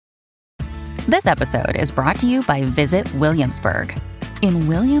This episode is brought to you by Visit Williamsburg. In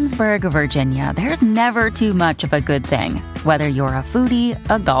Williamsburg, Virginia, there's never too much of a good thing. Whether you're a foodie,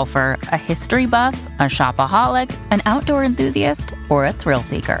 a golfer, a history buff, a shopaholic, an outdoor enthusiast, or a thrill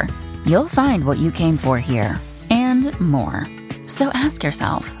seeker, you'll find what you came for here and more. So ask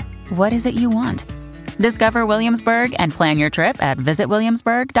yourself, what is it you want? Discover Williamsburg and plan your trip at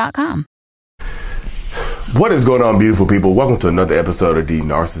visitwilliamsburg.com. What is going on, beautiful people? Welcome to another episode of The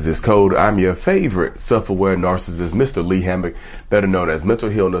Narcissist Code. I'm your favorite self-aware narcissist, Mr. Lee Hammock, better known as Mental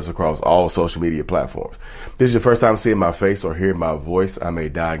Healness across all social media platforms. If this is your first time seeing my face or hearing my voice, I'm a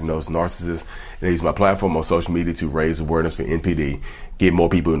diagnosed narcissist and I use my platform on social media to raise awareness for NPD, get more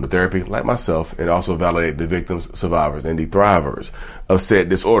people into therapy like myself, and also validate the victims, survivors, and the thrivers of said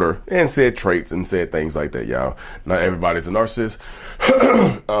disorder and said traits and said things like that, y'all. Not everybody's a narcissist.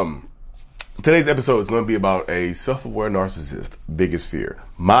 Today's episode is going to be about a self-aware narcissist biggest fear.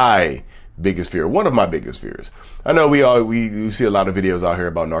 My biggest fear. One of my biggest fears. I know we see a lot of videos out here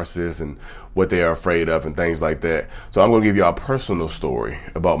about narcissists and what they are afraid of and things like that. So I'm going to give you a personal story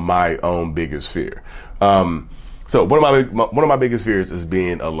about my own biggest fear. So one of my biggest fears is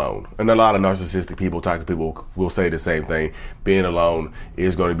being alone. And a lot of narcissistic people, toxic people will say the same thing. Being alone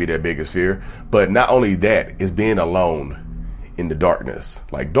is going to be their biggest fear. But not only that, it's being alone in the darkness.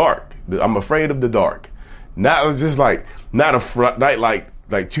 Like dark. I'm afraid of the dark. Not just like, not a night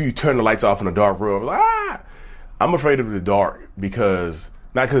like you turn the lights off in a dark room. I'm afraid of the dark because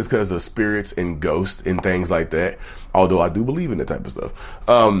of spirits and ghosts and things like that. Although I do believe in that type of stuff.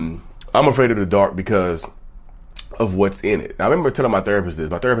 I'm afraid of the dark because of what's in it. I remember telling my therapist this.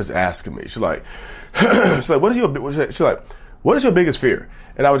 My therapist asking me, she's like, what is your biggest fear?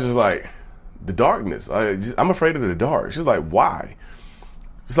 And I was just like, the darkness. I'm afraid of the dark. She's like, why?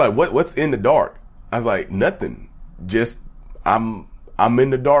 She's like, what's in the dark? I was like, nothing. Just I'm in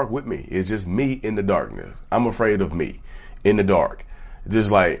the dark with me. It's just me in the darkness. I'm afraid of me in the dark. Just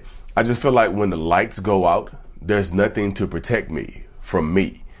like, I just feel like when the lights go out, there's nothing to protect me from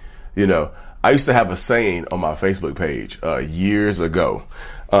me. You know, I used to have a saying on my Facebook page years ago.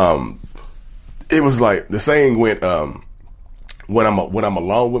 It was like, the saying went, when I'm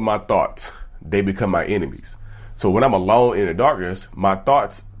alone with my thoughts, they become my enemies. So when I'm alone in the darkness, my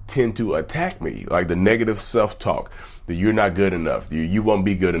thoughts tend to attack me, like the negative self-talk that you're not good enough, you won't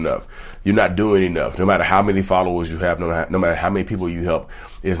be good enough, you're not doing enough. No matter how many followers you have, no matter how many people you help,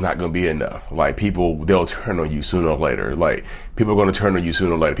 it's not going to be enough. Like they'll turn on you sooner or later. Like people are going to turn on you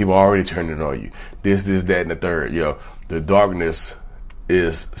sooner or later. People are already turning on you. This, that, and the third. You know, the darkness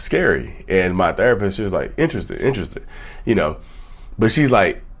is scary. And my therapist is like, interested, you know, but she's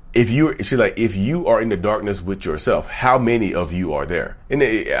like, if you are in the darkness with yourself, how many of you are there? And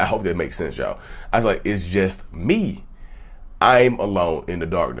I hope that makes sense, y'all. I was like, it's just me. I'm alone in the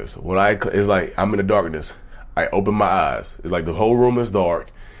darkness. It's like I'm in the darkness. I open my eyes. It's like the whole room is dark.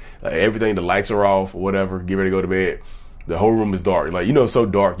 Like everything, the lights are off, whatever. Get ready to go to bed. The whole room is dark. Like, you know, it's so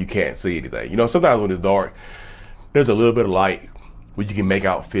dark you can't see anything. You know, sometimes when it's dark, there's a little bit of light where you can make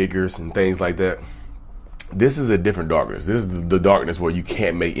out figures and things like that. This is a different darkness. This is the darkness where you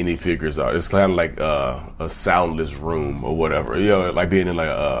can't make any figures out. It's kind of like a soundless room or whatever. You know, like being in like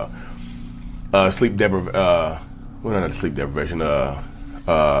a sleep deprivation. Not a sleep deprivation.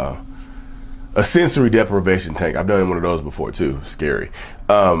 A sensory deprivation tank. I've done one of those before too. Scary.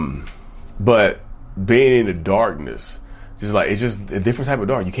 But being in the darkness, it's just a different type of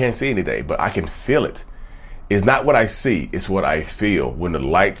dark. You can't see anything, but I can feel it. It's not what I see, it's what I feel when the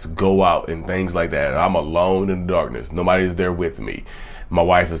lights go out and things like that. I'm alone in the darkness. Nobody's there with me. My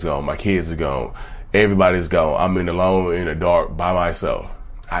wife is gone. My kids are gone. Everybody's gone. I'm alone in the dark by myself.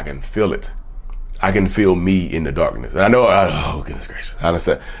 I can feel it. I can feel me in the darkness. And I know, oh goodness gracious. I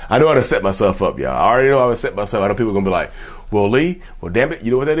know how to set myself up, y'all. I already know how to set myself. I know people are going to be like, well, Lee, well, damn it.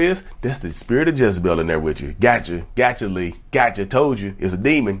 You know what that is? That's the spirit of Jezebel in there with you. Gotcha, Lee. Gotcha, told you. It's a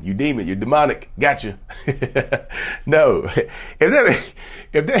demon. You're demonic. Gotcha. No. If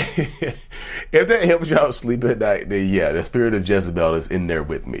that helps y'all sleep at night, then yeah, the spirit of Jezebel is in there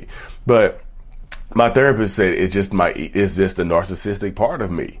with me. But my therapist said it's just the narcissistic part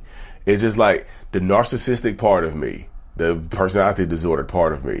of me. It's just like the narcissistic part of me, the personality disordered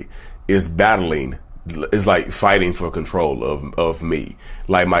part of me is battling. It's like fighting for control of me.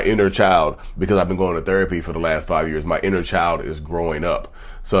 Like my inner child, because I've been going to therapy for the last 5 years, my inner child is growing up.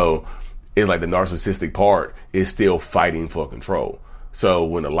 So it's like the narcissistic part is still fighting for control. So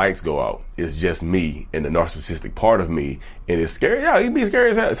when the lights go out, it's just me and the narcissistic part of me. And it's scary. Yeah, it can be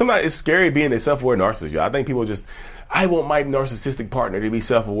scary as hell. Sometimes it's scary being a self-aware narcissist. I think people I want my narcissistic partner to be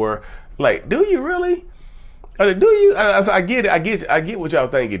self-aware. Like, do you really? Do you? I get it. I get what y'all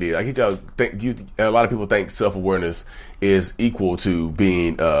think it is. I get y'all think a lot of people think self-awareness is equal to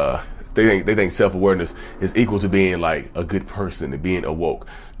being they think self-awareness is equal to being like a good person and being awoke.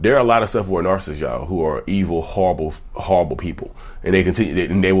 There are a lot of self-aware narcissists, y'all, who are evil, horrible people, and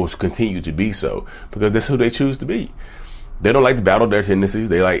they will continue to be so because that's who they choose to be. They don't like to battle their tendencies.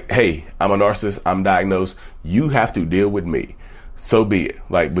 They like, hey, I'm a narcissist. I'm diagnosed. You have to deal with me. So be it.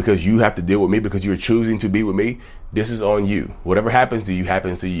 Like, because you have to deal with me because you're choosing to be with me. This is on you. Whatever happens to you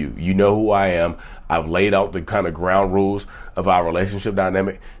happens to you. You know who I am. I've laid out the kind of ground rules of our relationship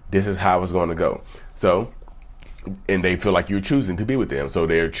dynamic. This is how it's going to go. So, and they feel like you're choosing to be with them. So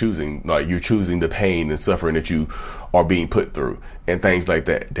they're choosing, like you're choosing the pain and suffering that you are being put through and things like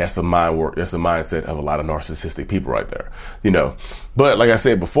that. That's the mind work. That's the mindset of a lot of narcissistic people right there, you know. But like I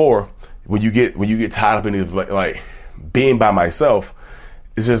said before, when you get tied up in these, like being by myself,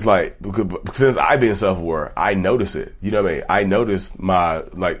 it's just like, since I've been self-aware, I notice it. You know what I mean? I notice my,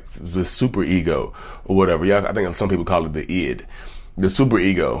 like, the super ego or whatever. Yeah, I think some people call it the id. The super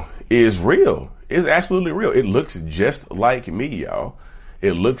ego is real. It's absolutely real. It looks just like me, y'all.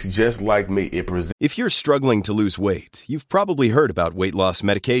 It looks just like me. If you're struggling to lose weight, you've probably heard about weight loss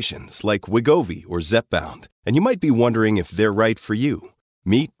medications like Wegovy or Zepbound, and you might be wondering if they're right for you.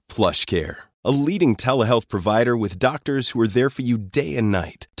 Meet PlushCare, a leading telehealth provider with doctors who are there for you day and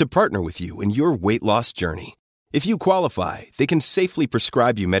night to partner with you in your weight loss journey. If you qualify, they can safely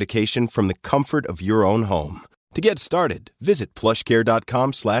prescribe you medication from the comfort of your own home. To get started, visit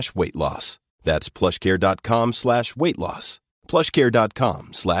plushcare.com/weightloss. That's plushcare.com/weightloss.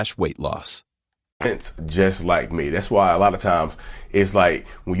 plushcare.com/weightloss. It's just like me. That's why a lot of times it's like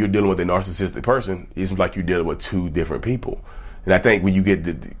when you're dealing with a narcissistic person, it's like you're dealing with two different people. And I think when you get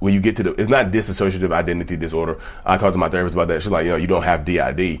to the, it's not dissociative identity disorder. I talked to my therapist about that. She's like, you don't have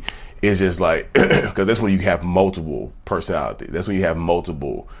DID. It's just like, because that's when you have multiple personality. That's when you have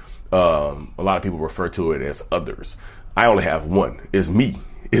multiple, a lot of people refer to it as others. I only have one. It's me.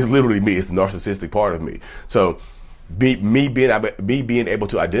 It's literally me. It's the narcissistic part of me. So me being able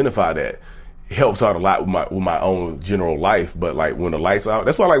to identify that helps out a lot with my own general life. But like when the lights out,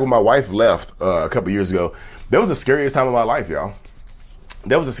 that's why like when my wife left a couple years ago, that was the scariest time of my life, y'all.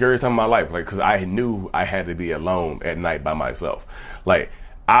 That was the scariest time of my life, like, because I knew I had to be alone at night by myself. Like,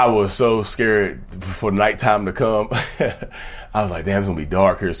 I was so scared for nighttime to come. I was like, damn, it's gonna be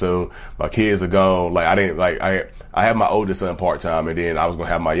dark here soon. My kids are gone. Like, I had my oldest son part-time, and then I was gonna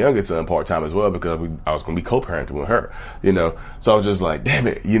have my youngest son part-time as well, because I was gonna be co-parenting with her, So I was just like, damn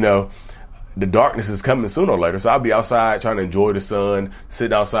it, the darkness is coming sooner or later. So I'll be outside trying to enjoy the sun,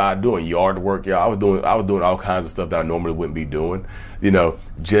 sitting outside doing yard work. Yeah, I was doing all kinds of stuff that I normally wouldn't be doing,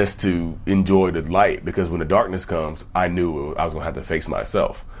 just to enjoy the light, because when the darkness comes, I knew I was going to have to face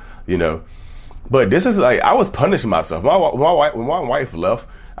myself, But this is like, I was punishing myself. When my wife left,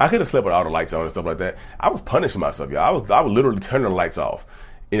 I could have slept with all the lights on and stuff like that. I was punishing myself, y'all. I would literally turn the lights off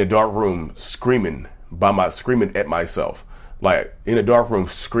in a dark room, screaming at myself. Like, in a dark room,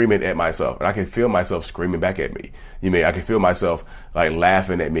 screaming at myself. And I can feel myself screaming back at me. I can feel myself, like,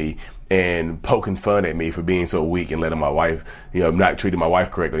 laughing at me and poking fun at me for being so weak and letting my wife, not treating my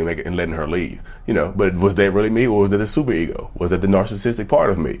wife correctly and letting her leave. But was that really me, or was that the super ego? Was that the narcissistic part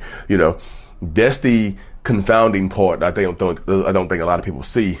of me? That's the confounding part. I don't think a lot of people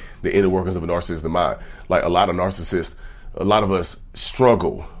see the inner workings of a narcissistic mind. Like, a lot of us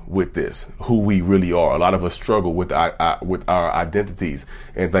struggle with this, who we really are. A lot of us struggle with our identities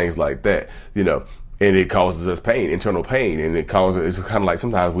and things like that, and it causes us pain, internal pain, and it's kind of like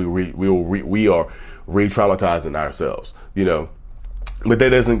sometimes we are re-traumatizing ourselves, But that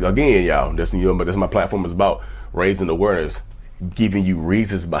doesn't, again, y'all, but that's my platform is about raising awareness, giving you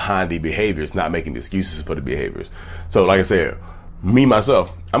reasons behind the behaviors, not making excuses for the behaviors. So, like I said, me,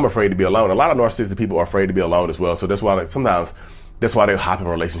 myself, I'm afraid to be alone. A lot of narcissistic people are afraid to be alone as well. So that's why that's why they'll hop in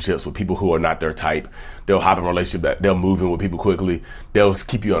relationships with people who are not their type. They'll hop in relationships that they'll move in with people quickly. They'll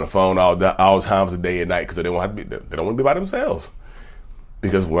keep you on the phone all times of day and night because they don't want to be by themselves.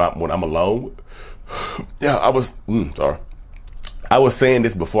 Because when I'm alone, yeah, I was saying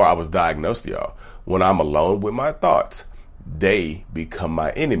this before I was diagnosed, y'all. When I'm alone with my thoughts, they become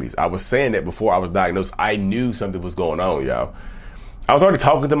my enemies. I was saying that before I was diagnosed. I knew something was going on, y'all. I was already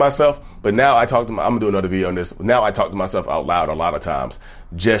talking to myself, but now I'm going to do another video on this. Now I talk to myself out loud a lot of times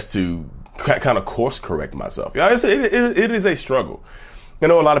just to kind of course correct myself. Yeah, it is a struggle. A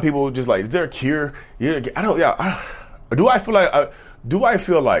lot of people just like, is there a cure? Do I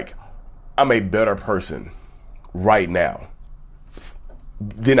feel like I'm a better person right now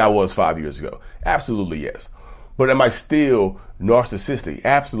than I was 5 years ago? Absolutely, yes. But am I still narcissistic?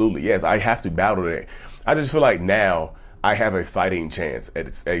 Absolutely, yes. I have to battle that. I just feel like now I have a fighting chance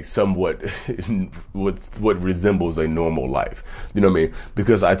at a somewhat what resembles a normal life. You know what I mean?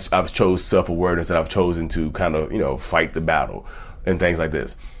 Because I've chose self-awareness, and I've chosen to kind of, fight the battle and things like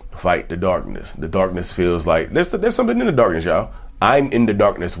this. Fight the darkness. The darkness feels like there's something in the darkness, y'all. I'm in the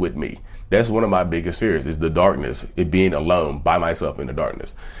darkness with me. That's one of my biggest fears, is the darkness, it being alone by myself in the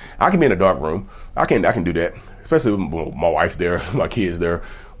darkness. I can be in a dark room. I can do that, especially with my wife there, my kids there,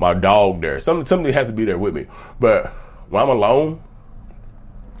 my dog there. Something has to be there with me. But when I'm alone,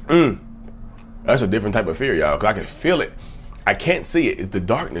 that's a different type of fear, y'all, because I can feel it. I can't see it. It's the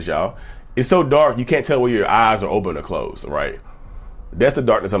darkness, y'all. It's so dark you can't tell where your eyes are open or closed, right? That's the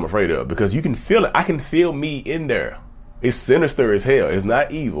darkness I'm afraid of, because you can feel it. I can feel me in there. It's sinister as hell. It's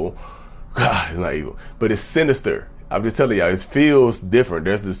not evil. God, it's not evil, but it's sinister. I'm just telling y'all, it feels different.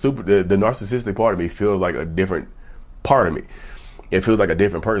 There's the narcissistic part of me feels like a different part of me. It feels like a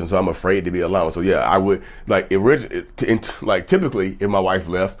different person, so I'm afraid to be alone. So yeah, I would typically, if my wife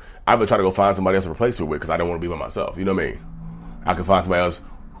left, I would try to go find somebody else to replace her with, because I don't want to be by myself. You know what I mean? I could find somebody else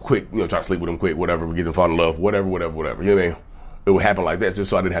quick, try to sleep with them quick, whatever, get them fall in love, whatever. You know what I mean? It would happen like that, just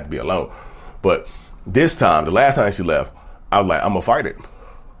so I didn't have to be alone. But this time, the last time she left, I was like, I'm gonna fight it.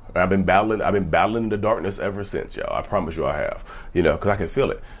 I've been battling the darkness ever since, y'all. I promise you I have. Because I can feel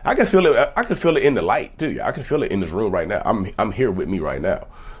it. I can feel it in the light too. I can feel it in this room right now. I'm here with me right now.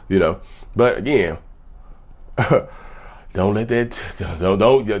 But again, don't let that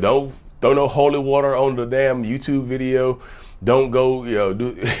don't throw no holy water on the damn YouTube video. Don't go,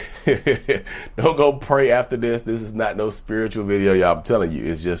 don't go pray after this. This is not no spiritual video, y'all. I'm telling you,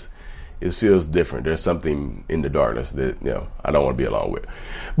 it feels different. There's something in the darkness that, I don't want to be alone with.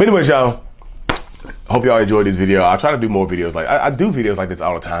 But anyways, y'all, hope y'all enjoyed this video. I'll try to do more videos. I do videos like this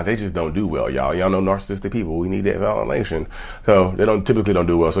all the time. They just don't do well, y'all. Y'all know narcissistic people. We need that validation. So they typically don't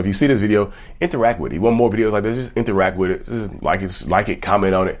do well. So if you see this video, interact with it. You want more videos like this, just interact with it. Just like it,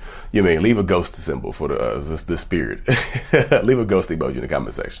 comment on it. Leave a ghost symbol for the spirit. Leave a ghost emoji in the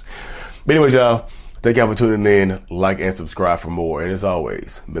comment section. But anyways, y'all, thank y'all for tuning in. Like and subscribe for more. And as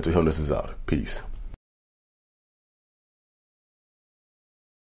always, mental illness is out. Peace.